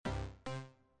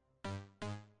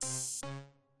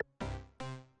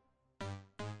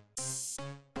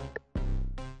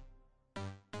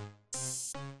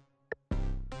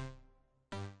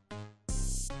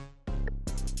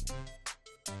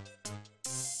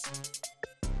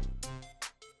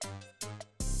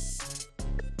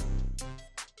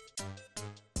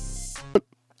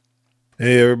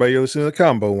Hey everybody, you're listening to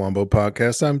the Wombo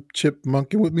podcast. I'm Chip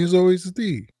Monkey. With me as always is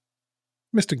the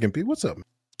Mr. Gimpy. What's up?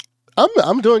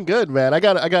 I'm doing good, man. I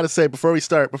gotta say before we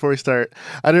start,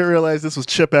 I didn't realize this was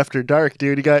Chip After Dark,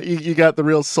 dude. You got the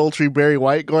real sultry Barry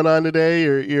White going on today.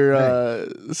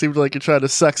 Seems like you're trying to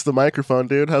sex the microphone,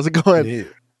 dude. How's it going? Yeah.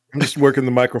 I'm just working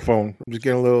the microphone. I'm just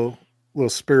getting a little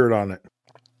spirit on it.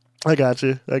 I got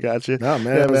you. Nah, man.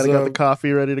 Yeah, man. I got the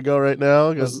coffee ready to go right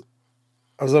now.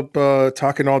 I was up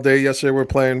talking all day yesterday. We're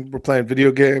playing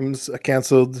video games. I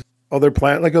canceled other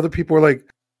plans. Like other people were like,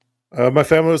 my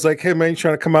family was like, "Hey man, you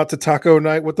trying to come out to taco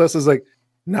night with us?" I was like,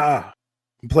 "Nah,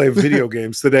 I'm playing video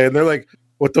games today." And they're like,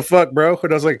 "What the fuck, bro?"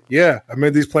 And I was like, "Yeah, I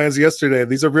made these plans yesterday.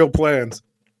 These are real plans.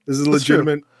 This is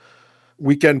legitimate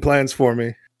weekend plans for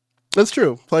me." That's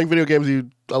true. Playing video games,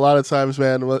 a lot of times,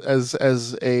 man,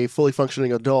 as a fully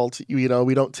functioning adult, we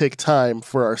don't take time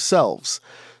for ourselves.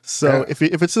 So if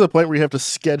it's to the point where you have to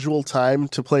schedule time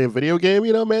to play a video game,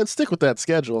 man, stick with that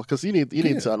schedule because you need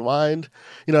to unwind.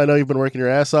 I know you've been working your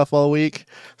ass off all week,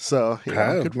 so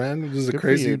man, it was a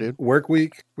crazy work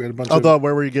week. We had a bunch. Although,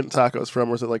 where were you getting tacos from?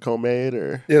 Was it like homemade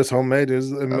or? Yeah, it's homemade.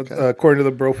 According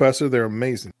to the Brofessor, they're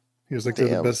amazing. He was like,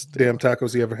 they're the best damn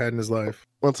tacos he ever had in his life.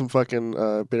 Want some fucking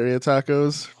birria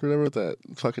tacos? Remember that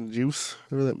fucking juice?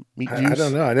 Remember that meat juice? I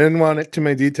don't know. I didn't want too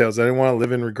many details. I didn't want to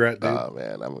live in regret, dude. Oh,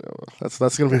 man. That's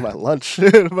going to be my lunch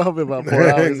in about 4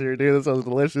 hours here, dude. That sounds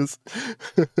delicious.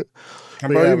 How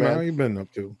about you, man? How you been up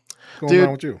to? What's going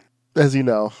on with you? As you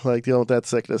know, like dealing with that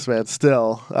sickness, man,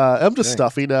 still. I'm just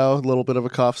stuffy now, a little bit of a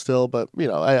cough still, but,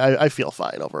 I feel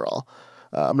fine overall.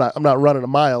 I'm not running a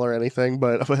mile or anything,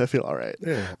 but I feel all right.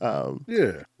 Yeah,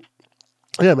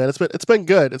 man. It's been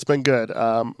good.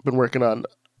 Been working on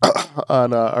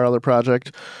our other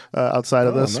project outside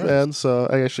of this, nice. Man. So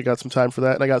I actually got some time for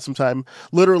that, and I got some time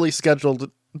literally scheduled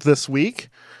this week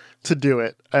to do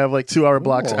it. I have like 2 hour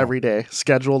blocks every day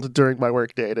scheduled during my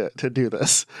work day to do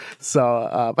this.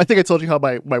 So I think I told you how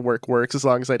my work works. As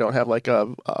long as I don't have like a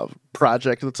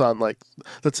project that's on like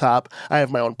the top, I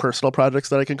have my own personal projects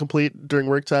that I can complete during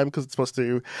work time because it's supposed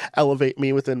to elevate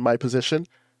me within my position.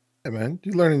 Hey man,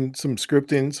 you learning some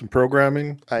scripting, some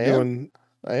programming? I am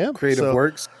creative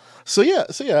works. So yeah,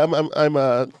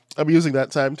 I'm using that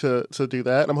time to do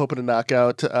that. I'm hoping to knock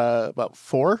out about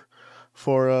 4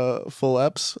 full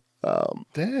eps.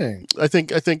 Dang. I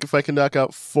think if I can knock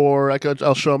out 4,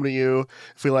 I'll show them to you.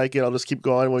 If we like it, I'll just keep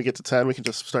going. When we get to 10, we can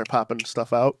just start popping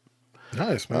stuff out.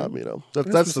 Nice, man.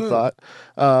 That's the thought.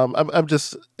 I'm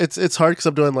just it's hard because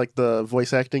I'm doing like the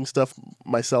voice acting stuff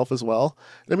myself as well.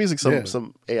 And I'm using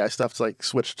some AI stuff to like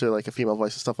switch to like a female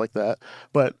voice and stuff like that.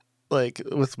 But like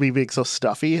with me being so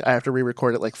stuffy, I have to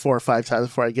re-record it like 4 or 5 times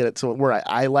before I get it to where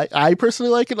I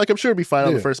personally like it. Like I'm sure it'd be fine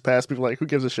on the first pass. People are like, who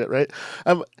gives a shit, right?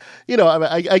 I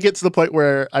get to the point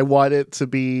where I want it to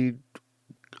be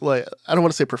like, I don't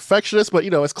want to say perfectionist, but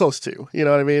it's close to. You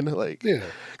know what I mean? Like,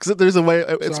 because there's a way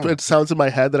it sounds in my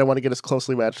head that I want to get as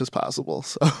closely matched as possible.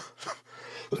 So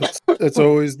it's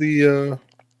always the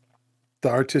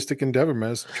artistic endeavor,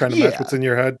 man. It's trying to match what's in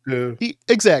your head to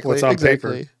what's on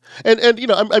paper. And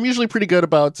I'm usually pretty good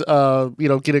about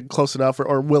getting close enough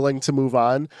or willing to move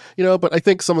on. But I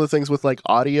think some of the things with like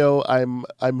audio, I'm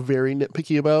very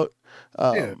nitpicky about.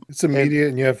 It's immediate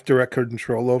and you have direct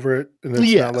control over it, and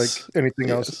it's not like anything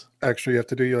else extra you have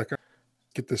to do. You're like,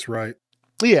 get this right.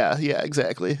 Yeah,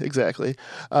 exactly. And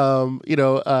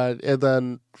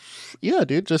then,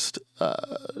 dude, just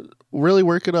really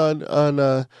working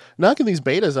on knocking these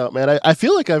betas out, man. I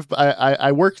feel like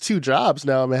I work 2 jobs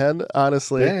now, man.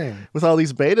 Honestly, Dang. With all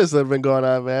these betas that have been going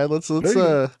on, man. Let's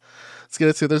get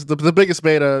into. There's the biggest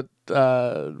beta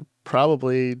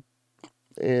probably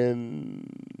in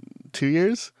 2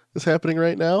 years is happening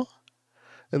right now,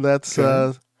 and that's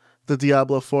the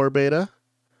Diablo 4 beta,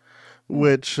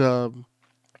 which.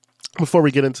 Before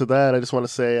we get into that, I just want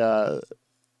to say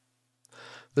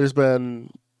it's been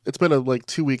like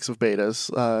 2 weeks of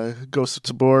betas. Ghost of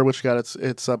Tabor, which got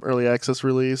its early access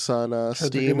release on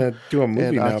Steam. They're gonna do a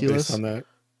movie now based on that.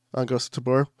 On Ghost of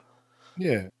Tabor.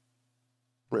 Yeah.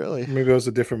 Really? Maybe it was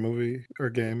a different movie or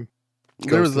game.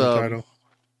 There was a title.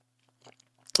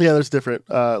 Yeah, there's different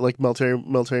like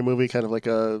military movie, kind of like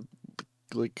a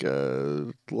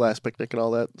Last Picnic and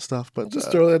all that stuff. But just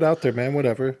throw that out there, man.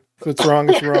 Whatever. If it's wrong,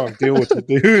 it's wrong. Deal with it,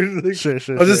 dude. Like, sure.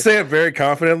 I'll just say it very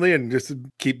confidently and just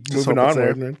keep moving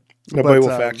onward, man. Nobody will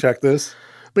fact check this.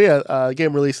 But yeah,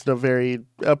 game released in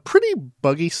a pretty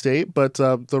buggy state, but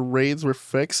the raids were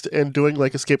fixed, and doing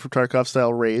like Escape from Tarkov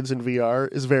style raids in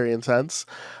VR is very intense.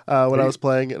 When I was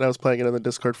playing, and I was playing it in the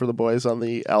Discord for the boys on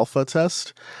the alpha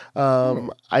test,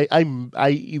 I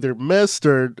either missed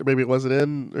or maybe it wasn't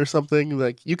in or something.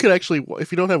 Like you could actually,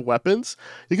 if you don't have weapons,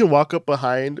 you can walk up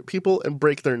behind people and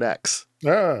break their necks.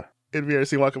 In VR,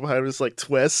 so you walk up behind them, just like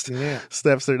twist,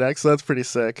 snaps their neck. So that's pretty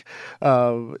sick.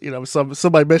 So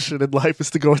my mission in life is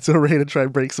to go into a raid and try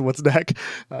and break someone's neck.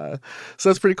 So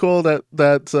that's pretty cool.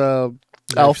 That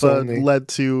alpha led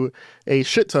to a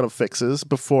shit ton of fixes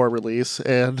before release,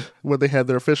 and when they had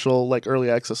their official like early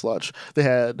access launch, they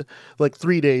had like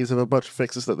 3 days of a bunch of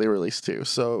fixes that they released too.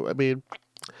 So I mean,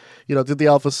 did the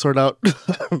alpha sort out?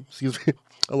 Excuse me.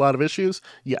 A lot of issues?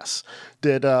 Yes.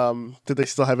 Did they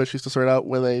still have issues to sort out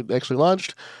when they actually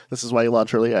launched? This is why you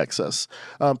launch early access.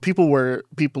 People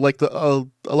like a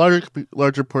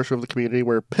larger portion of the community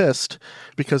were pissed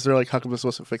because they're like, how come this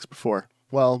wasn't fixed before?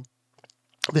 Well,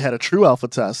 they had a true alpha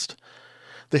test.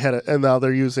 And now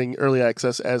they're using early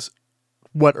access as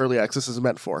what early access is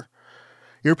meant for.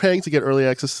 You're paying to get early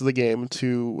access to the game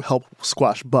to help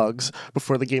squash bugs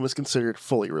before the game is considered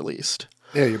fully released.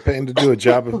 Yeah, you're paying to do a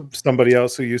job of somebody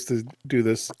else who used to do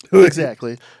this.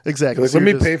 Exactly. Like, so let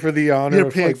me pay for the honor.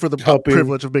 You're paying for the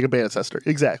privilege of being a beta tester.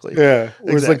 Exactly. Yeah.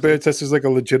 Whereas like beta tester is like a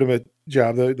legitimate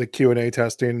job, the Q&A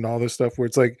testing and all this stuff, where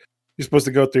it's like you're supposed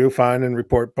to go through, find and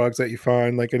report bugs that you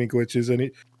find, like any glitches,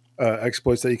 any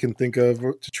exploits that you can think of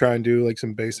to try and do like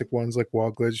some basic ones like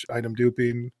wall glitch, item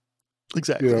duping.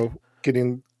 Exactly.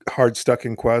 Getting hard stuck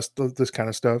in quest, this kind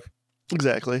of stuff.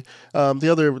 Exactly.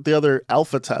 The other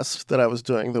alpha test that I was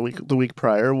doing the week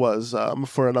prior was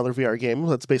for another VR game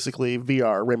that's basically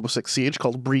VR Rainbow Six Siege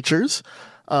called Breachers.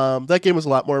 That game was a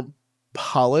lot more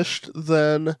polished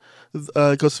than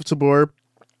Ghost of Tabor,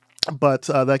 but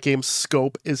that game's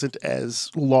scope isn't as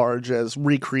large as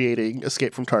recreating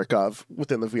Escape from Tarkov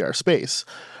within the VR space.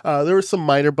 There were some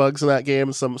minor bugs in that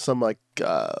game, some like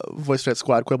voice chat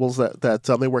squad quibbles that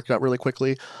they worked out really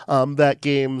quickly. That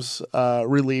game's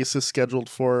release is scheduled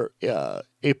for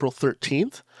April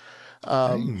 13th.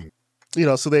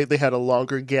 So they had a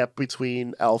longer gap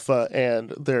between alpha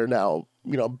and their now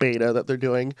beta that they're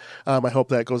doing. I hope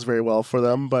that goes very well for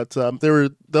them. But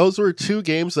those were 2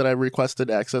 games that I requested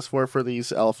access for these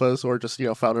alphas, or just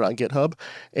found it on GitHub,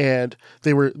 and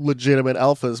they were legitimate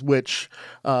alphas. Which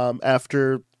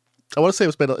after I want to say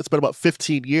it's been about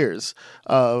 15 years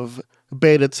of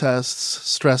beta tests,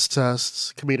 stress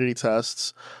tests, community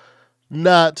tests,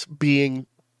 not being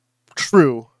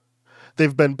true.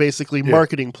 They've been basically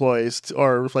marketing ploys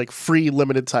or like free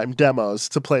limited time demos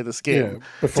to play this game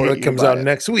before it comes out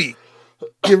next week.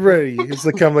 Get ready. It's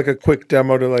like kind of like a quick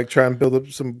demo to like try and build up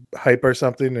some hype or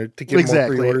something, or to get more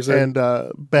pre-orders in.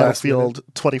 And Battlefield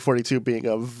 2042 being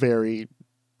a very,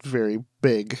 very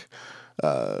big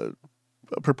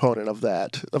proponent of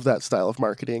that style of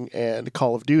marketing, and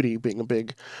Call of Duty being a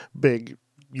big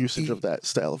usage of that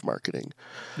style of marketing.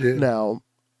 Yeah. Now,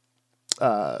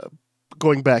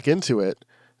 going back into it,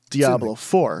 Diablo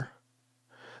 4.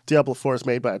 Diablo 4 is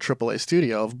made by a AAA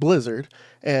studio of Blizzard,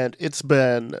 and it's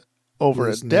been over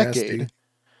a decade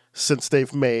since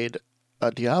they've made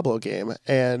a Diablo game,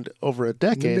 and over a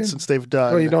decade since they've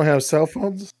done... Oh, you don't have cell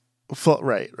phones?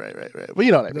 Right. Well,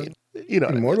 you know what I mean.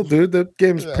 Immortal, dude. The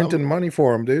game's printing money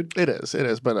for them, dude. It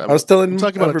is. But I was telling I'm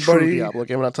talking about everybody, a true Diablo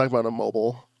game. I'm not talking about a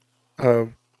mobile.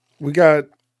 We got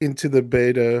into the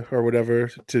beta or whatever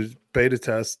to beta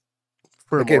test.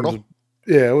 For Immortal?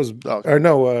 It was... Or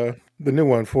no, the new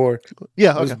one, 4.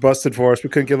 Yeah, It was busted for us. We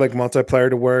couldn't get like multiplayer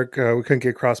to work. We couldn't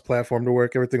get cross-platform to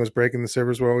work. Everything was breaking. The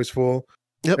servers were always full.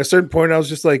 Yep. At a certain point, I was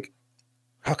just like,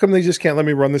 how come they just can't let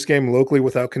me run this game locally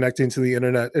without connecting to the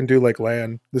internet and do like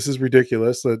LAN? This is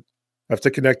ridiculous that I have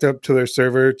to connect up to their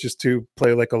server just to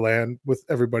play like a LAN with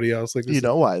everybody else. Like, you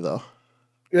know why, though?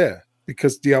 Yeah,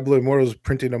 because Diablo Immortal is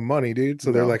printing them money, dude.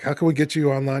 So they're like, how can we get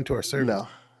you online to our server? No.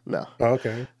 Oh,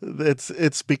 okay.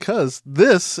 It's because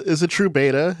this is a true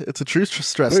beta. It's a true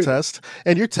stress test,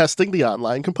 and you're testing the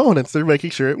online components. They're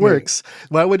making sure it works.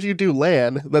 Why would you do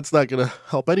LAN? That's not going to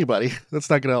help anybody. That's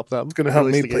not going to help them. It's going to help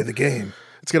me play the game.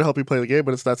 It's going to help you play the game,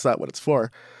 but that's not what it's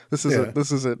for. This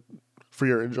isn't for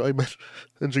your enjoyment.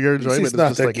 And your enjoyment is not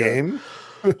just that like game.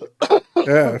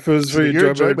 Yeah, if it was for your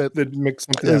enjoyment, they'd make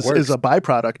something that works. Is a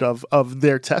byproduct of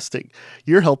their testing.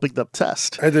 You're helping them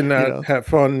test. I did not have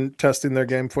fun testing their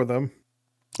game for them.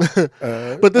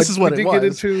 But this is what it was. We did get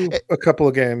into a couple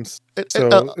of games,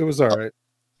 so it was all right.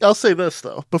 I'll say this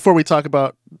though before we talk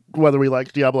about whether we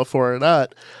like Diablo 4 or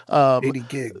not. 80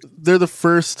 gigs. They're the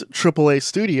first AAA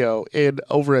studio in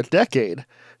over a decade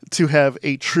to have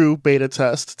a true beta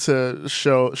test to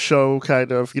show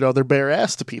kind of their bare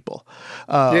ass to people.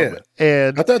 And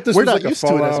I thought this we're was not like used a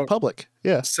to it as a Fallout public.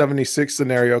 Yeah, 76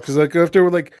 scenario, because like after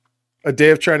like a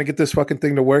day of trying to get this fucking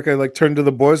thing to work, I like turned to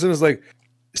the boys and was like,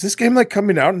 "Is this game like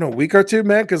coming out in a week or two,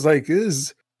 man? Because like this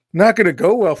is not going to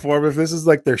go well for them if this is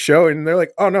like their show." And they're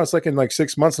like, "Oh no, it's like in like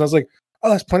 6 months." And I was like, "Oh,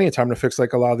 that's plenty of time to fix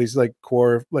like a lot of these like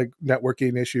core like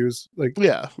networking issues." Like,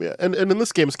 yeah. And in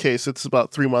this game's case, it's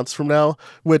about 3 months from now,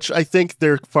 which I think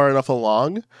they're far enough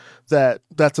along that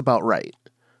that's about right.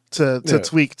 To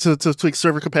tweak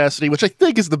server capacity, which I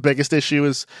think is the biggest issue,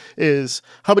 is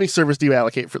how many servers do you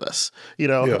allocate for this?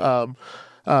 And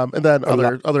then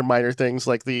other minor things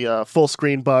like the full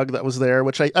screen bug that was there,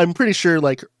 which I'm pretty sure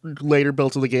like later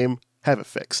builds of the game have it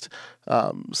fixed.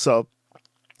 So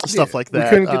stuff like that. We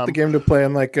couldn't get the game to play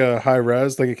in like high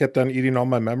res. Like it kept on eating all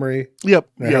my memory. Yep.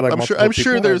 Like, I'm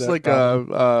sure there's like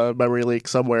a memory leak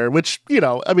somewhere, which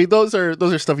I mean, those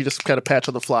are stuff you just kind of patch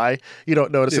on the fly. You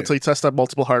don't notice until you test on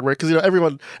multiple hardware, because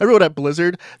everyone at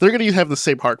Blizzard, they're going to have the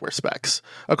same hardware specs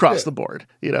across the board.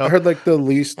 I heard like the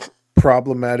least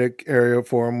problematic area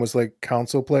for them was like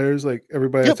console players. Like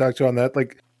everybody I talked to on that,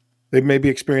 like they maybe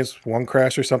experienced one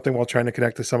crash or something while trying to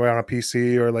connect to somebody on a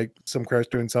PC, or like some crash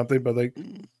doing something. But like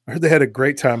I heard they had a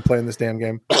great time playing this damn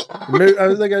game. Maybe, I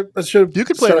was like, I should have. You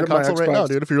could play it on console right now,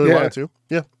 dude, if you really wanted to.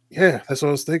 Yeah, that's what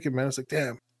I was thinking, man. I was like,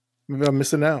 damn, maybe I'm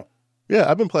missing out. Yeah,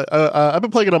 I've been playing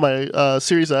it on my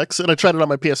Series X, and I tried it on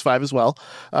my PS5 as well.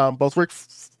 Both work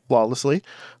flawlessly.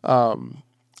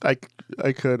 I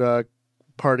could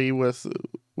party with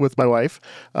my wife.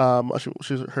 I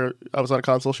was on a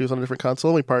console, she was on a different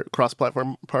console. We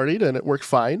cross-platform partied, and it worked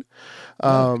fine.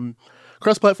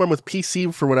 Cross-platform with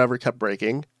PC for whatever kept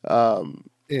breaking.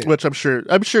 Which I'm sure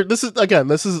this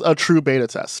is a true beta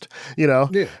test.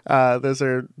 Those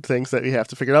are things that you have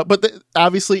to figure out. But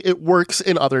obviously, it works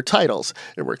in other titles.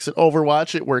 It works in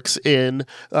Overwatch. It works in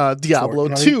Diablo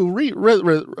 2.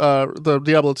 The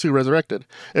Diablo 2 Resurrected.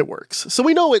 It works. So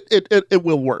we know it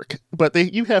will work. But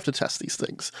you have to test these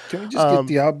things. Can we just get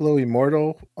Diablo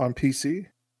Immortal on PC?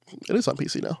 It is on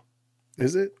PC now.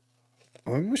 Is it?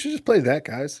 Well, maybe we should just play that,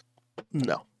 guys.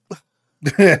 No.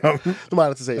 The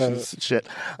monetization is shit.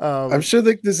 I'm sure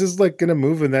like this is like gonna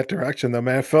move in that direction though,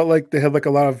 man. I felt like they had like a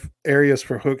lot of areas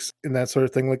for hooks and that sort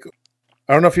of thing. Like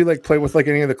I don't know if you like play with like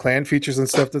any of the clan features and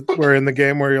stuff that were in the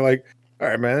game where you're like, all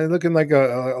right, man, they're looking like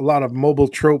a lot of mobile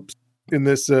tropes in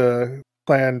this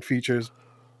clan features.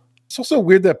 It's also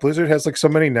weird that Blizzard has like so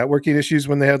many networking issues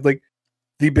when they had like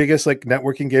the biggest like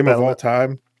networking game of all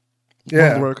time.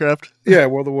 World of Warcraft. Yeah,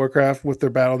 World of Warcraft with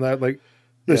their BattleNet. Like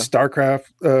the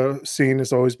StarCraft scene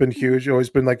has always been huge, always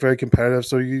been like very competitive.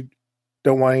 So you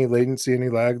don't want any latency, any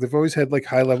lag. They've always had like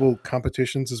high level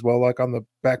competitions as well, like on the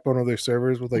backbone of their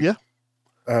servers with like,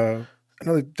 I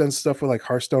know they've done stuff with like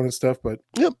Hearthstone and stuff, but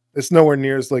it's nowhere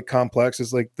near as like complex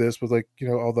as like this with like,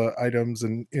 all the items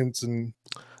and ints and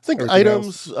I think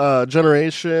items,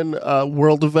 generation,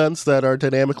 world events that are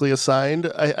dynamically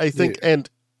assigned. I think, and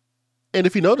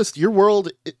if you noticed, your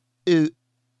world is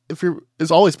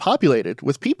always populated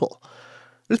with people.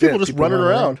 There's people just running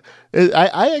around.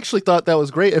 I actually thought that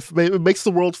was great. It makes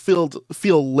the world feel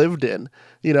lived in.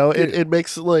 It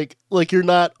makes like you're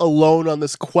not alone on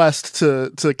this quest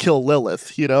to kill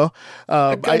Lilith. I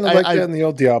like that in the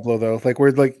old Diablo though, like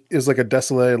where like is like a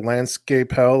desolate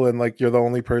landscape hell, and like you're the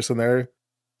only person there.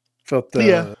 Felt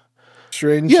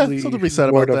strangely something to be said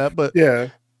about that, but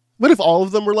what if all of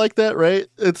them were like that, right?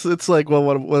 It's like, well,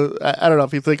 I don't know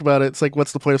if you think about it. It's like,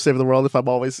 what's the point of saving the world if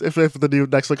if the new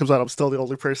next one comes out, I'm still the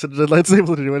only person that's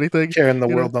able to do anything, carrying the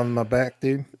world on my back,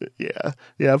 dude.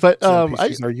 Yeah. But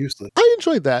NPCs are useless. I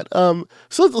enjoyed that.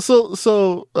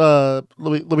 So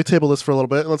let me table this for a little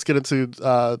bit, and let's get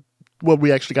into what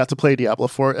we actually got to play Diablo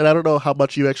for. And I don't know how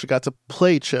much you actually got to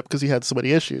play, Chip, because you had so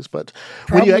many issues. But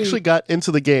when you actually got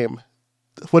into the game,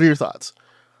 what are your thoughts?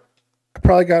 I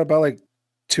probably got about like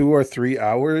 2 or 3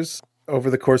 hours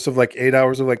over the course of like 8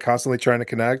 hours of like constantly trying to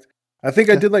connect. I think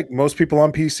I did like most people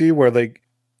on PC, where like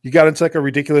you got into like a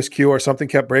ridiculous queue or something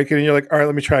kept breaking, and you're like, all right,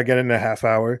 let me try again in a half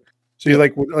hour. So you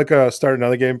like start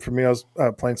another game. For me, I was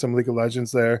playing some League of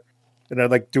Legends there, and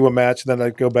I'd like do a match, and then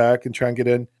I'd go back and try and get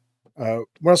in. When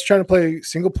I was trying to play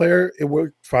single player, it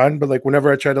worked fine, but like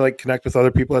whenever I tried to like connect with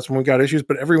other people, that's when we got issues.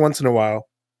 But every once in a while,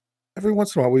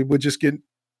 we would just get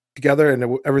together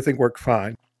and everything worked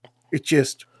fine. It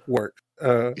just worked.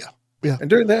 And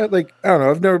during that, like, I don't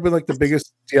know, I've never been like the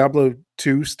biggest Diablo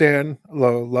 2 stan,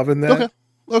 loving that.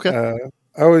 Okay.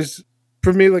 I always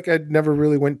for me, like I never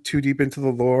really went too deep into the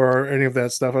lore or any of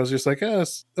that stuff. I was just like,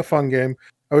 it's a fun game.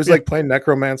 I was like playing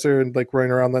Necromancer and like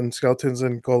running around letting skeletons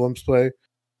and golems play.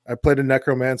 I played a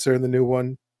Necromancer in the new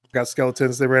one. Got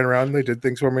skeletons. They ran around. They did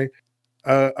things for me.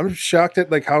 I'm shocked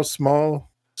at like how small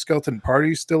skeleton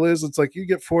party still is. It's like you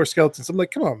get 4 skeletons. I'm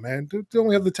like, come on, man. Don't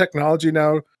we have the technology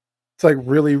now to like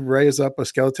really raise up a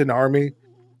skeleton army?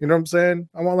 You know what I'm saying?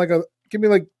 I want like give me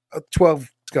like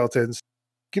 12 skeletons.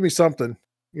 Give me something.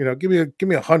 You know, give me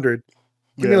 100.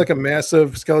 Give me like a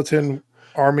massive skeleton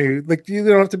army. Like you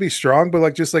don't have to be strong, but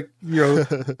like just like, you know,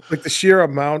 like the sheer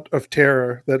amount of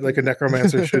terror that like a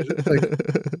necromancer should like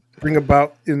bring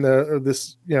about in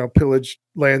this, you know, pillaged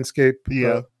landscape.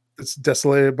 It's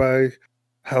desolated by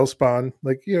hellspawn.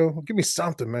 Like, you know, give me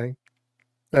something, man.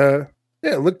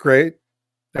 It looked great.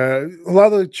 A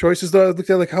lot of the choices though, I looked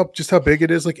at like how big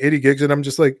it is, like 80 gigs, and I'm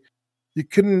just like, you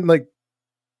couldn't like,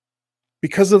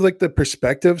 because of like the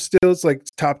perspective still, it's like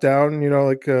top down, you know,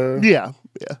 like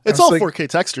it's all like, 4K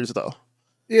textures though.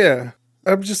 Yeah,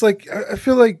 I'm just like, I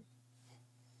feel like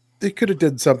they could have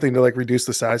did something to like reduce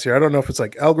the size here. I don't know if it's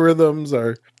like algorithms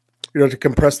or, you know, to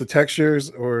compress the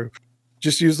textures or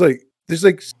just use like, there's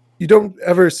like, you don't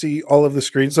ever see all of the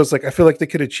screen, so it's like I feel like they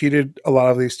could have cheated a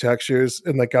lot of these textures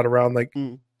and like got around like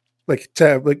to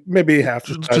have like maybe half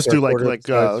the just do like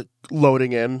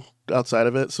loading in outside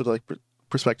of it, so like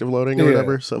perspective loading or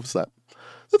whatever. So it's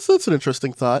that's an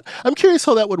interesting thought. I'm curious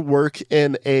how that would work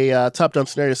in a top-down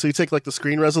scenario. So you take like the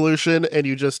screen resolution and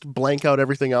you just blank out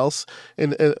everything else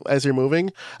as you're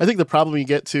moving. I think the problem you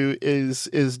get to is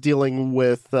dealing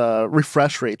with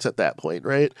refresh rates at that point,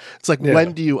 right? It's like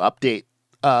when do you update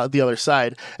the other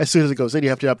side? As soon as it goes in, you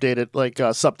have to update it like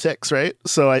sub ticks, right?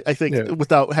 So I think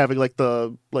without having like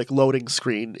the like loading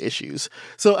screen issues.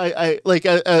 So I like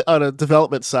on a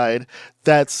development side,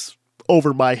 that's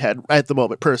over my head at the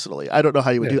moment. Personally, I don't know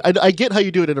how you would do it. I get how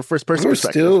you do it in a first person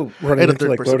perspective. Still running into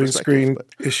like loading screen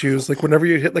issues. Like whenever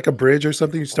you hit like a bridge or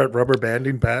something, you start rubber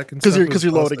banding back because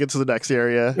you're loading into the next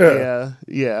area.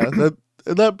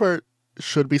 That part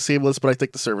should be seamless, but I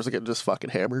think the servers are getting just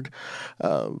fucking hammered.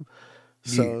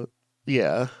 Overall,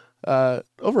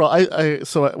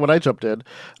 so when I jumped in,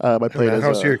 I played as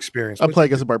how's your experience? I'm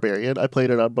playing as a barbarian. I played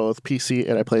it on both PC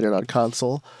and I played it on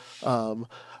console.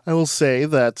 I will say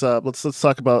that let's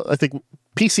talk about. I think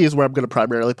PC is where I'm going to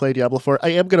primarily play Diablo 4. I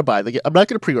am going to buy the game. I'm not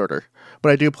going to pre-order,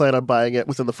 but I do plan on buying it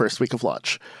within the first week of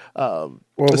launch.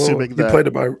 Assuming that you played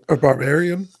a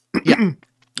barbarian. Yeah.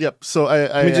 Yep. So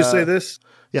let me just say this.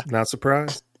 Yeah. Not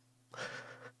surprised.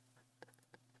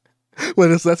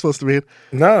 What is that supposed to mean?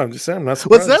 No, I'm just saying I'm not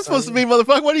surprised. What's that supposed to mean,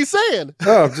 motherfucker? What are you saying?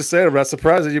 No, I'm just saying I'm not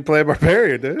surprised that you play a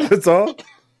barbarian, dude. That's all.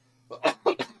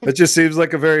 It just seems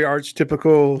like a very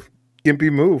archetypical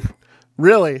gimpy move.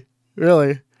 Really?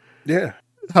 Yeah.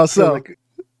 How so? Like,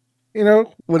 you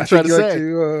know, what are you trying to say?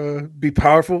 Like to be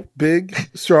powerful, big,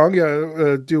 strong.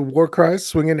 Do war cries,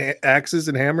 swinging axes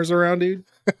and hammers around, dude.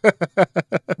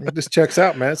 It just checks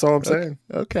out, man. That's all I'm saying.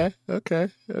 Okay.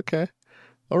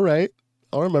 All right.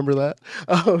 I'll remember that.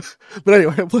 But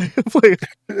anyway, I'm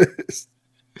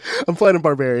playing a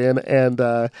barbarian, and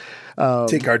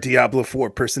take our Diablo 4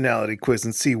 personality quiz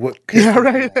and see what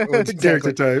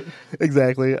character type.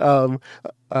 Exactly. So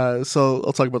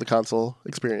I'll talk about the console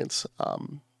experience.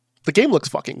 The game looks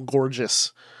fucking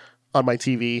gorgeous on my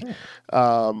TV.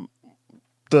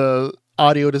 The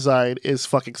audio design is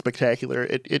fucking spectacular.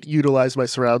 It utilized my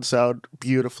surround sound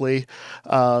beautifully.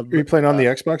 Are you playing on the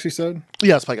Xbox, you said?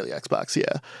 Yeah, I was playing on the Xbox,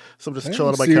 yeah. So I'm just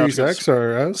chilling on my couch. Series X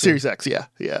or Series X, yeah.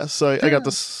 So I got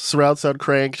the surround sound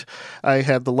cranked. I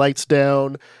had the lights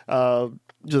down.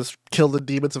 Just killed the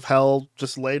demons of hell.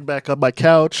 Just laid back on my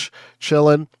couch,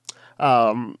 chilling.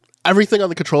 Everything on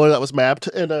the controller that was mapped,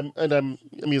 and I'm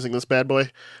using this bad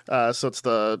boy. So it's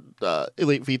the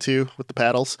Elite V2 with the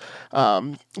paddles.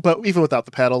 But even without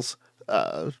the paddles,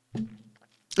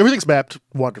 everything's mapped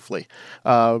wonderfully.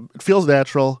 It feels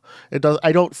natural. It does.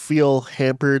 I don't feel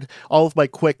hampered. All of my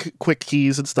quick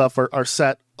keys and stuff are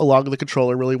set along the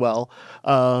controller really well.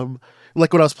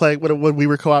 Like when I was playing when we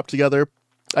were co-op together,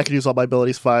 I could use all my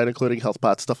abilities fine, including health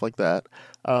pots, stuff like that.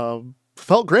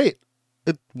 Felt great.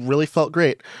 It really felt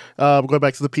great. Going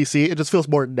back to the PC, it just feels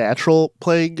more natural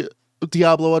playing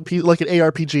Diablo on PC, like an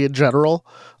ARPG in general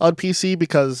on PC,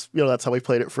 because that's how we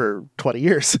played it for 20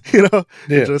 years.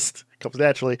 It just comes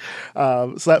naturally.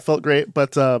 So that felt great.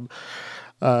 But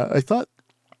I thought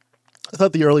I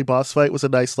thought the early boss fight was a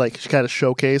nice like kind of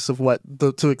showcase of what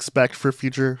to expect for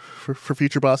future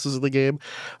bosses in the game.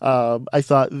 I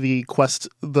thought the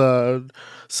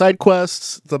side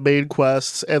quests, the main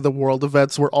quests, and the world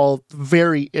events were all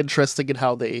very interesting in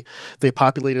how they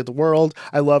populated the world.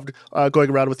 I loved going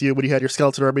around with you when you had your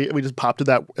skeleton army, and we just popped in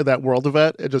that world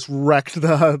event and just wrecked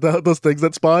those things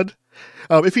that spawned.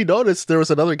 If you noticed, there was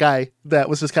another guy that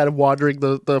was just kind of wandering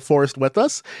the forest with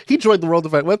us. He joined the world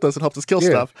event with us and helped us kill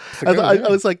stuff. I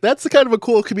was like, that's the kind of a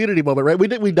cool community moment, right?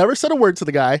 We never said a word to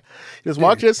the guy. He just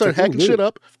walked in, started hacking shit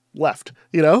up, left.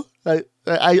 You know, I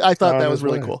thought that was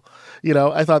really cool. You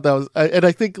know, I thought that was, and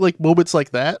I think like moments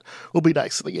like that will be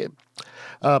nice in the game.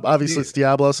 Obviously, it's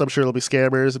Diablo, so I'm sure there'll be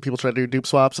scammers and people trying to do dupe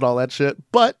swaps and all that shit.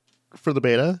 But for the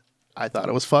beta, I thought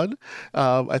it was fun.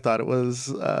 I thought it was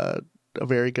a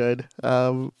very good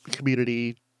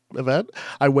community event.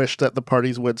 I wish that the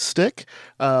parties would stick,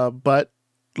 but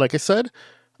like I said,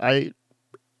 I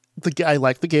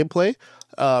like the gameplay.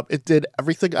 It did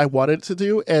everything I wanted it to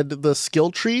do, and the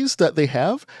skill trees that they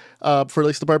have for at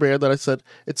least the barbarian that I said,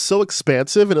 it's so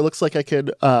expansive, and it looks like I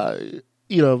can,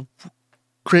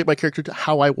 create my character to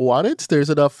how I want it. There's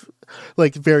enough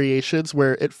like variations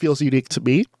where it feels unique to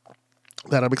me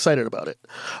that I'm excited about it.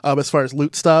 As far as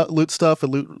loot stuff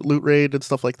and loot raid and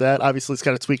stuff like that, obviously it's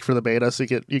kind of tweaked for the beta, so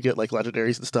you get like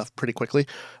legendaries and stuff pretty quickly.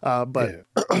 Like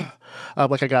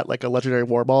I got like a legendary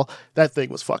war ball. That thing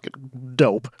was fucking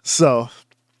dope. So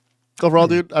overall,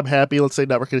 dude, I'm happy. Let's say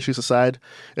network issues aside,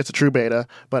 it's a true beta,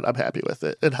 but I'm happy with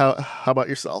it. And how about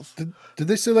yourself? Did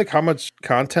they say like how much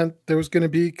content there was going to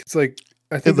be? It's like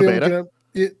I think in the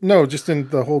beta. No, just in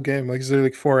the whole game. Like, is there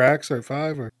like 4 acts or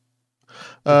 5 or?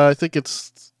 I think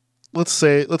it's let's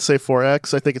say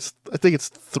 4x. I think it's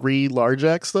 3 large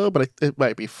acts though, but it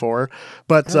might be 4.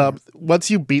 But once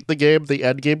you beat the game, the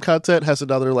end game content has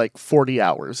another like 40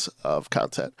 hours of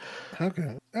content.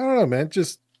 Okay, I don't know, man.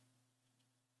 Just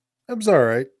it was all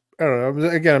right. I don't know.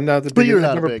 Again, I'm not the biggest. You're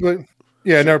not big.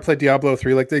 I never played Diablo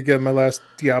 3. Like again, my last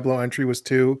Diablo entry was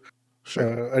 2.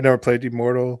 Sure. I never played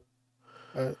Immortal.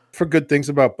 For good things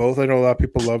about both. I know a lot of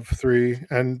people love 3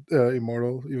 and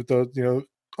Immortal, even though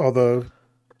all the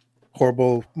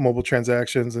horrible mobile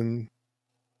transactions and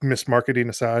mismarketing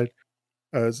aside.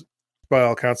 By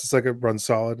all accounts, it's like it runs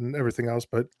solid and everything else.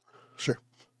 But sure,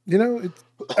 I don't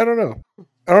know.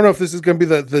 I don't know if this is going to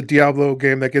be the Diablo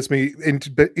game that gets me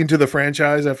into the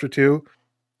franchise after 2.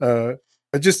 I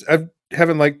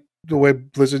haven't liked the way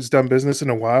Blizzard's done business in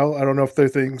a while. I don't know if their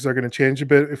things are going to change a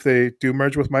bit if they do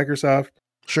merge with Microsoft.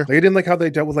 Sure. Like, I didn't like how they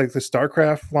dealt with like the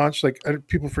StarCraft launch. Like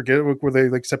people forget where they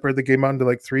like separated the game out into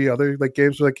like 3 other like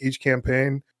games with like each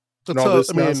campaign and all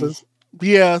this nonsense.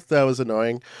 Yeah, that was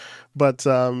annoying, but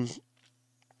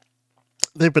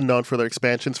they've been known for their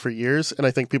expansions for years, and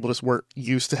I think people just weren't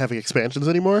used to having expansions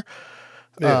anymore.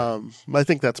 Yeah. I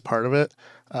think that's part of it.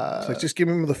 It's like, just give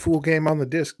me the full game on the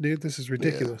disc, dude. This is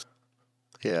ridiculous.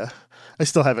 Yeah. I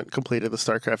still haven't completed the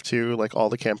StarCraft 2, like all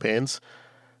the campaigns.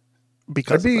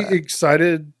 Because I'd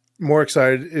be more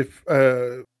excited if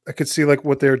I could see like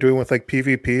what they were doing with like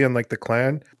PvP and like the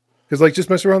clan. Because like just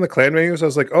messing around the clan menus, I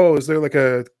was like, oh, is there like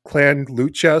a clan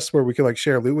loot chest where we can like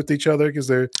share loot with each other? Because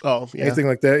there anything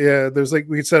like that? Yeah, there's like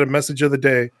we could set a message of the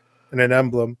day and an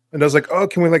emblem. And I was like, oh,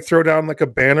 can we like throw down like a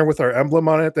banner with our emblem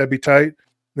on it? That'd be tight. And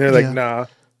they're like, nah.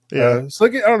 Yeah. So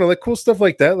like I don't know, like cool stuff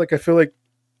like that. Like I feel like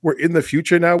we're in the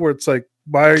future now where it's like,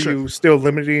 why are you still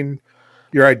limiting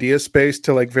your idea space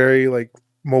to like very like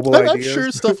mobile ideas? I'm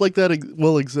sure stuff like that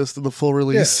will exist in the full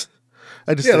release.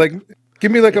 I just like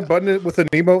give me like a button with an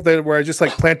emote where I just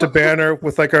like plant a banner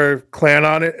with like our clan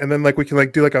on it, and then like we can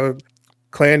like do like a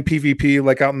clan PvP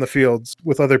like out in the fields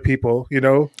with other people. Give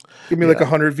me like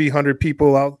 100v100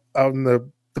 people out in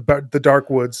the dark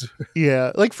woods.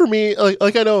 Yeah, like for me,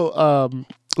 like I know.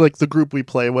 Like the group we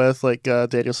play with, like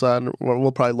Daniel-san,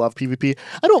 will probably love PvP.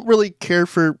 I don't really care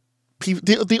for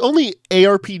the only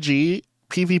ARPG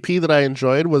PvP that I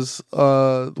enjoyed was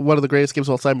one of the greatest games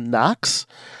of all time, Nox.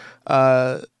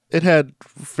 It had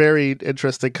very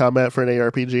interesting combat for an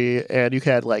ARPG, and you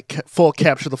had like full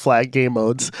capture the flag game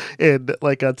modes in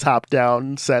like a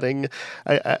top-down setting.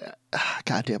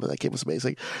 God damn it, that game was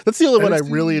amazing. That's the only one I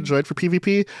really enjoyed for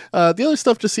PvP. The other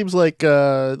stuff just seems like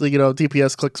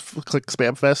DPS click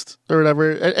spam fest or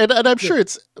whatever. And I'm sure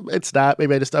it's not.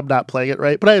 Maybe I'm not playing it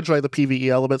right. But I enjoy the PvE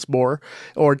elements more,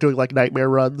 or doing like nightmare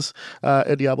runs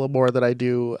in Diablo more than I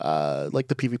do like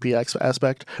the PvP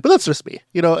aspect. But that's just me.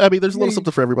 There's a little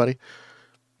something for everybody.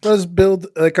 Let's build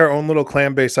like our own little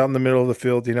clan base out in the middle of the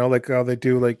field. Like how they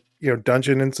do like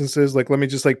dungeon instances. Like let me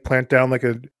just like plant down like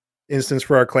a instance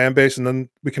for our clan base, and then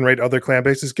we can raid other clan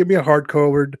bases. Give me a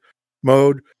hardcoded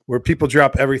mode where people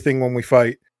drop everything when we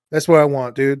fight. That's what I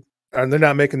want, dude. And they're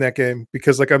not making that game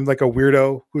because like I'm like a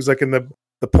weirdo who's like in the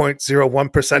 0.01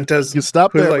 percentas. You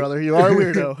stop there, like, brother. You are a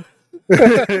weirdo.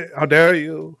 How dare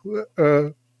you?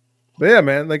 But yeah,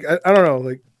 man. Like I don't know.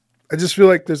 Like I just feel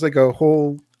like there's like a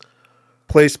whole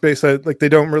play space that like they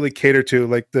don't really cater to.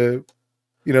 Like the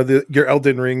your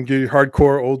Elden Ring, your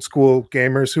hardcore old school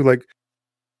gamers who like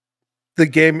the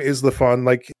game is the fun.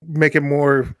 Like make it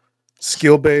more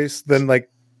skill based than like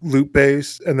loot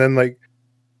based, and then like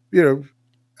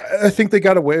I think they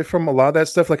got away from a lot of that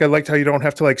stuff. Like I liked how you don't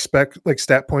have to like spec like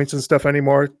stat points and stuff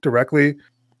anymore directly.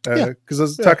 Because I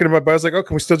was talking about, but I was like, oh,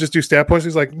 can we still just do stat points?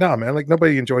 He's like, nah, man, like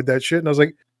nobody enjoyed that shit. And I was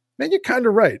like, man, you're kind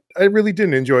of right. I really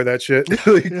didn't enjoy that shit.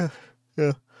 Like,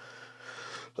 yeah.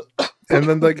 And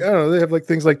then like I don't know, they have like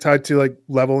things like tied to like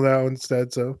level now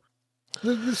instead. So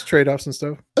there's trade offs and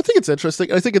stuff. I think it's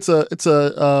interesting. I think it's a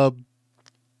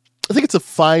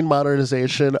fine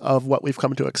modernization of what we've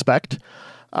come to expect.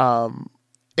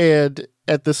 And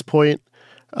at this point,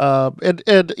 and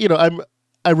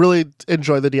I really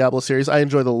enjoy the Diablo series. I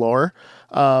enjoy the lore,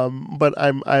 but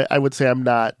I would say I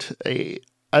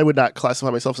would not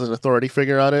classify myself as an authority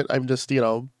figure on it. I'm just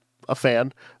a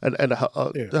fan and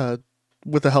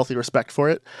with a healthy respect for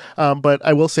it. But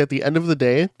I will say at the end of the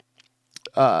day,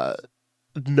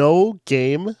 no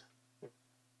game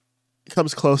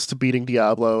comes close to beating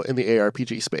Diablo in the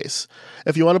ARPG space.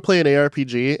 If you want to play an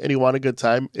ARPG and you want a good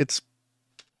time, it's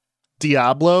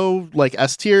Diablo, like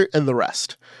S tier, and the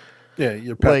rest. Yeah,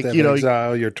 your Path of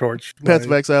Exile, your Torchlight. Path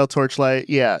of Exile, Torchlight.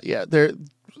 Yeah. They're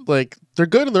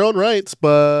good in their own rights,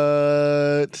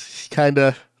 but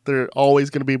they're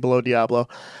always going to be below Diablo.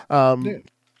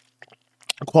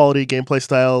 Quality, gameplay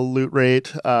style, loot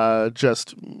rate,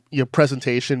 just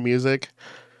presentation, music.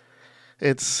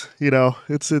 It's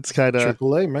it's kind of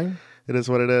AAA, man. It is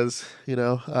what it is, I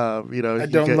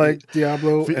don't like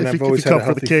Diablo, and I've always had a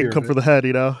healthy fear of it. Come for the head,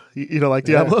 you don't like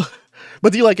Diablo,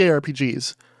 but do you like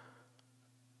ARPGs?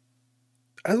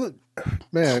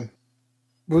 Man,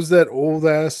 was that old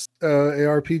ass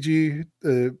ARPG,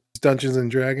 Dungeons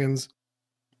and Dragons,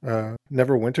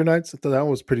 Neverwinter Nights? I thought that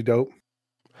was pretty dope.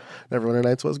 Neverwinter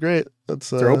Nights was great.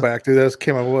 That's throwback, dude. That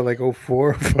came out like 04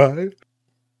 or 05?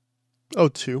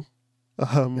 02.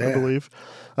 I believe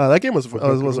that game was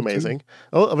amazing.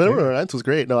 Neverwinter Nights was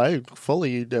great. No, I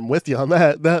fully am with you on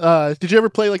that. Did you ever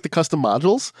play like the custom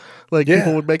modules? Like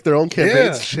people would make their own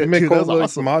campaigns. Yeah, shit, make that was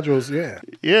awesome. Modules. Yeah.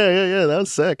 That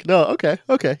was sick. No, okay,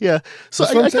 yeah. So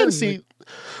I kind of see.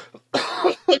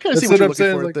 I kind of see what you're looking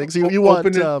for in things. You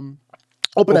want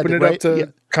open it up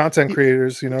to content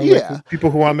creators. Like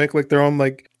people who want to make like their own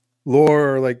like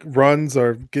lore or like runs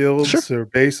or guilds or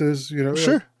bases.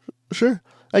 Sure.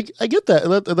 I get that,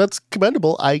 and that's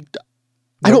commendable. I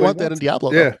don't want that in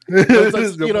Diablo. Yeah,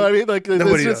 that's, you know what I mean. Like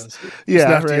nobody does. It's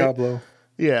not right? Diablo.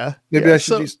 Yeah, maybe I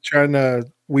should be trying to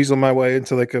weasel my way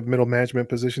into like a middle management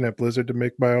position at Blizzard to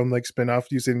make my own like spin-off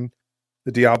using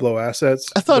the Diablo assets.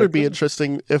 I thought it'd be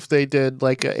interesting if they did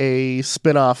like a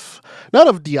spin-off, not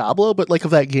of Diablo, but like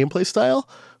of that gameplay style.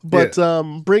 But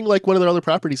bring like one of their other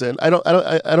properties in. I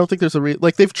don't think there's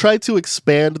like they've tried to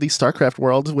expand the StarCraft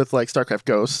world with like StarCraft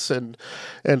Ghosts and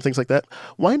things like that.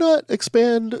 Why not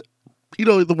expand,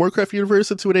 the Warcraft universe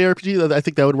into an ARPG? I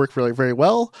think that would work really very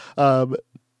well. You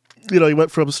went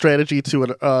from strategy to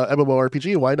an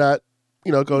MMORPG. Why not?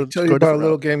 Go. Tell you about a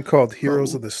little game called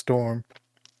Heroes of the Storm.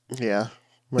 Yeah.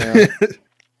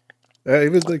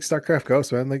 It was like StarCraft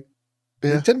Ghosts, man. Like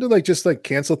they tend to like just like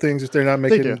cancel things if they're not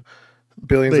making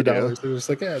billions of dollars. They're just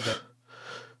like,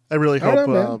 I really hope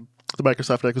the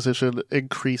Microsoft acquisition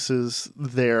increases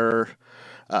their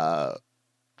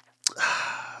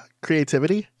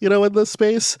creativity, in this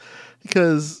space,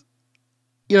 because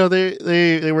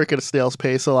they work at a snail's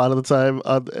pace a lot of the time,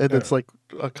 and it's like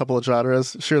a couple of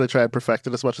genres. Sure, they try and perfect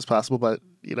it as much as possible, but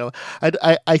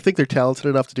I think they're talented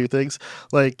enough to do things.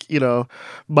 Like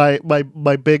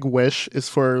my big wish is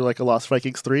for like a Lost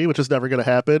Vikings 3, which is never going to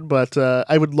happen. But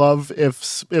I would love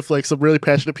if like some really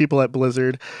passionate people at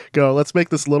Blizzard go, let's make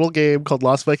this little game called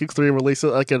Lost Vikings 3 and release it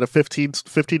like at a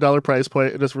 $15 price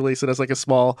point and just release it as like a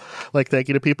small like thank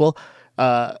you to people.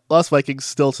 Lost Vikings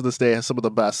still to this day has some of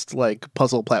the best like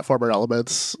puzzle platformer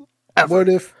elements ever. What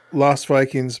if Lost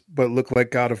Vikings but look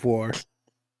like God of War?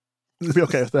 I'd be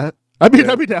okay with that. I'd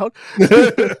be down.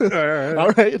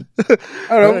 All right. I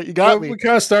don't know. You got me. We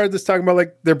kind of started this talking about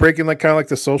like they're breaking like kind of like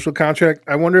the social contract.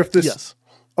 I wonder if this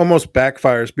almost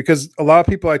backfires, because a lot of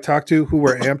people I talk to who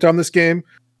were amped on this game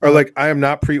are like, I am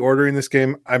not pre-ordering this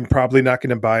game. I'm probably not going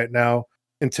to buy it now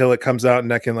until it comes out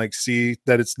and I can like see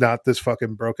that it's not this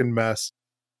fucking broken mess.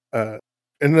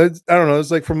 and I don't know,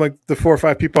 it's like from like the 4 or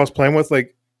 5 people I was playing with,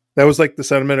 like that was like the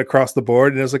sentiment across the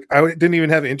board. And it was like I didn't even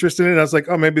have interest in it. I was like,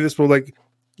 oh, maybe this will like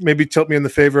maybe tilt me in the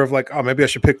favor of like, oh, maybe I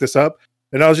should pick this up.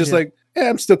 And I was just like, yeah,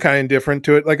 I'm still kind of indifferent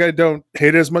to it. Like I don't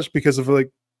hate it as much because of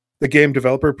like the game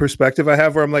developer perspective I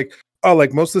have, where I'm like, oh,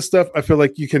 like most of the stuff I feel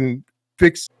like you can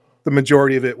fix the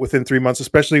majority of it within 3 months,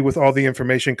 especially with all the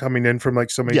information coming in from like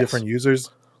so many different users.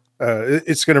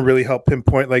 It's going to really help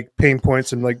pinpoint like pain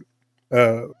points and like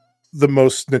the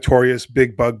most notorious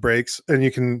big bug breaks, and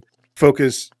you can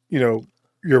focus, your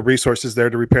resources there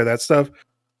to repair that stuff.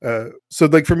 So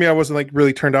like for me, I wasn't like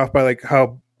really turned off by like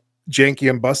how janky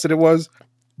and busted it was,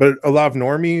 but a lot of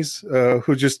normies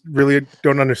who just really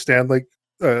don't understand like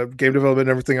game development and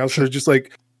everything else, they're just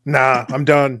like, nah, I'm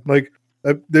done. Like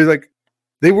they're like,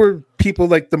 they were people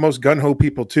like the most gun-ho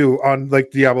people too on like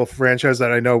Diablo franchise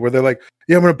that I know, where they're like,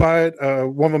 yeah, I'm gonna buy it.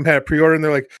 One of them had a pre-order and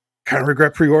they're like, kind of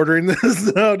regret pre-ordering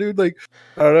this now, dude. Like,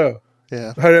 I don't know.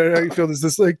 Yeah. How do you feel? Does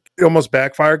this like almost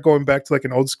backfire going back to like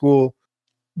an old school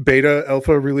beta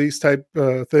alpha release type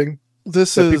thing?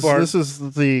 This is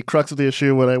the crux of the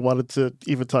issue when I wanted to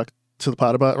even talk to the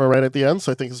pod about right at the end.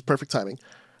 So I think it's perfect timing.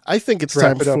 I think it's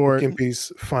time for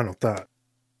Gimpy's final thought.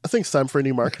 I think it's time for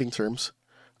new marketing terms.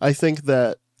 I think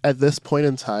that at this point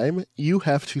in time, you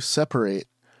have to separate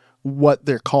what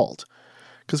they're called.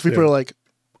 Because people are like,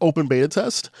 open beta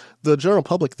test. The general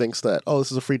public thinks that, oh,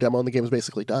 this is a free demo and the game is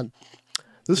basically done.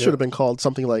 This should have been called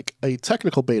something like a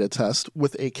technical beta test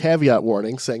with a caveat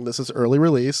warning saying this is early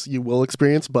release. You will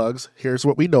experience bugs. Here's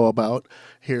what we know about.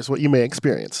 Here's what you may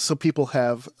experience. So people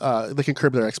have, they can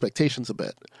curb their expectations a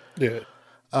bit. Yeah.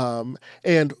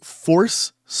 And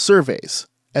force surveys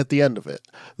at the end of it.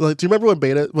 Like, do you remember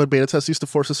when beta tests used to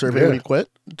force a survey when you quit?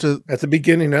 At the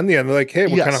beginning and the end, they're like, hey,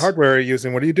 what kind of hardware are you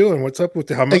using? What are you doing? What's up with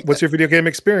what's your video game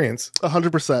experience?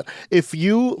 100%. If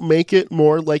you make it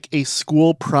more like a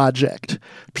school project,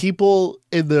 people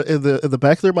in the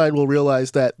back of their mind will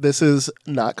realize that this is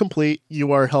not complete.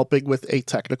 You are helping with a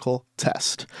technical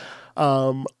test.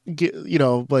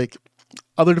 Like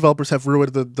other developers have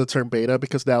ruined the term beta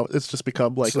because now it's just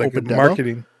become like open demo.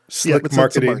 Marketing. Slick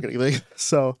marketing thing.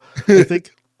 So I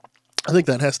think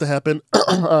that has to happen.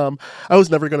 I was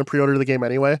never going to pre-order the game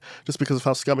anyway, just because of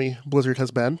how scummy Blizzard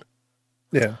has been.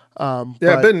 Yeah. I've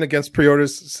been against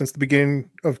pre-orders since the beginning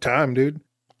of time, dude.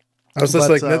 I was just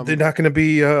like, they're not going to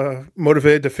be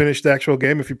motivated to finish the actual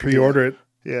game if you pre-order it.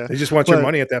 Yeah. They just want your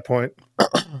money at that point.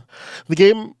 The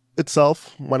game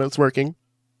itself, when it's working,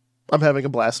 I'm having a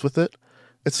blast with it.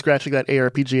 It's scratching that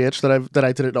ARPG itch that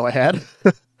I didn't know I had.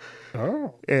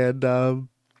 Oh. And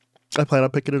I plan on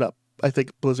picking it up. I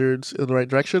think Blizzard's in the right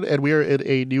direction, and we are in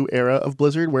a new era of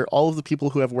Blizzard where all of the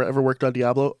people who have ever worked on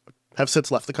Diablo have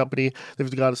since left the company.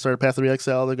 They've gone and started Path of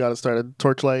Exile. They've gone and started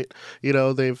Torchlight.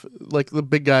 They've, like, the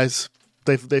big guys,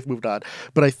 they've moved on.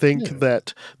 But I think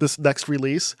that this next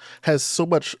release has so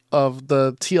much of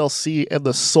the TLC and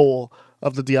the soul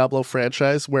of the Diablo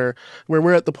franchise where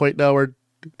we're at the point now where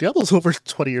Diablo's over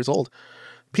 20 years old.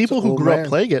 People who grew up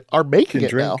playing it are making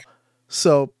it now.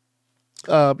 So,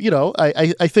 I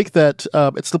think that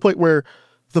it's the point where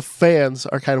the fans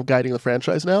are kind of guiding the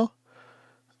franchise now.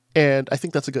 And I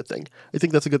think that's a good thing. I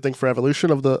think that's a good thing for evolution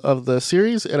of the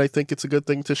series, and I think it's a good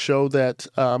thing to show that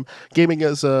gaming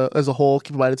as a whole,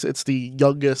 keep in mind it's the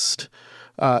youngest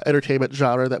entertainment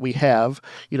genre that we have.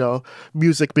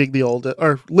 Music being the oldest,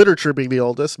 or literature being the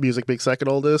oldest, music being second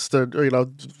oldest, or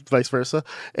vice versa,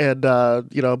 and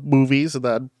movies, and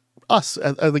then us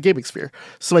and the gaming sphere.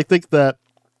 So I think that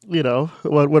what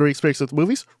are we experiencing with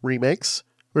movies? Remakes.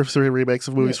 We're experiencing remakes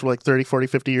of movies from like 30, 40,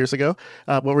 50 years ago.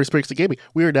 What we're experiencing gaming,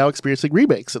 we are now experiencing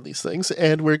remakes of these things,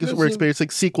 and we're experiencing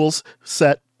sequels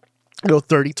set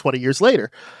 30, 20 years later.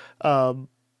 And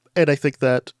I think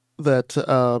that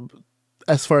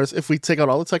as far as if we take out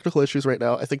all the technical issues right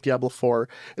now, I think Diablo 4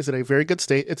 is in a very good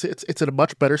state. It's in a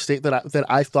much better state than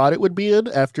I thought it would be in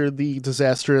after the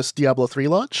disastrous Diablo 3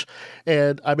 launch,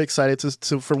 and I'm excited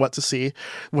for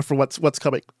what's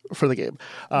coming for the game.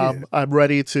 I'm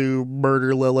ready to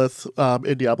murder Lilith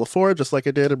in Diablo 4 just like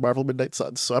I did in Marvel Midnight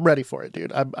Suns. So I'm ready for it,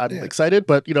 dude. I'm excited,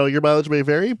 but your mileage may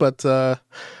vary. But I'd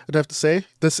have to say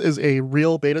this is a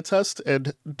real beta test,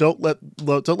 and don't let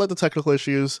the technical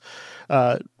issues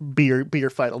be your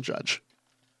final judge.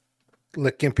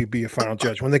 Let Gimpy be your final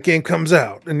judge when the game comes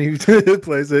out and he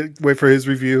plays it. Wait for his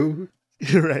review.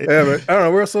 You're right. Yeah, but I don't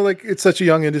know. We're also like, it's such a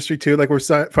young industry too. Like we're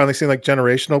finally seeing like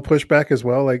generational pushback as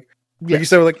well. Like you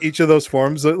said, with like each of those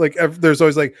forms, like there's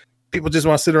always like people just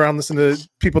want to sit around listen to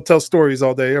people tell stories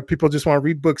all day, or people just want to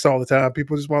read books all the time.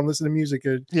 People just want to listen to music.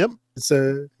 It's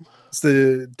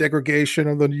the degradation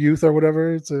of the youth or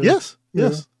whatever. Yes.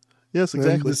 Yes, And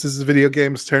exactly. this is the video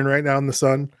game's turn right now in the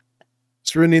sun.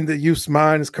 It's ruining the youth's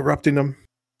mind, is corrupting them.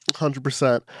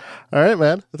 100%. All right,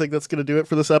 man. I think that's going to do it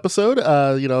for this episode.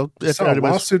 I saw a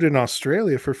lawsuit in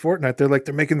Australia for Fortnite.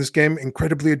 They're making this game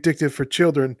incredibly addictive for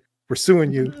children. We're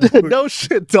suing you. No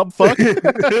shit, dumb fuck.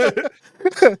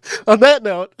 On that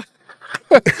note,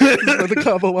 this has been the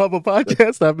Combo Wombo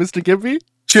podcast. I'm Mr. Gimby.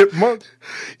 Chipmunk.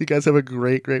 You guys have a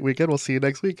great weekend. We'll see you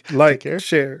next week. Like,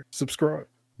 share, subscribe.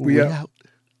 We out. out.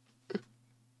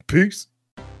 Peace.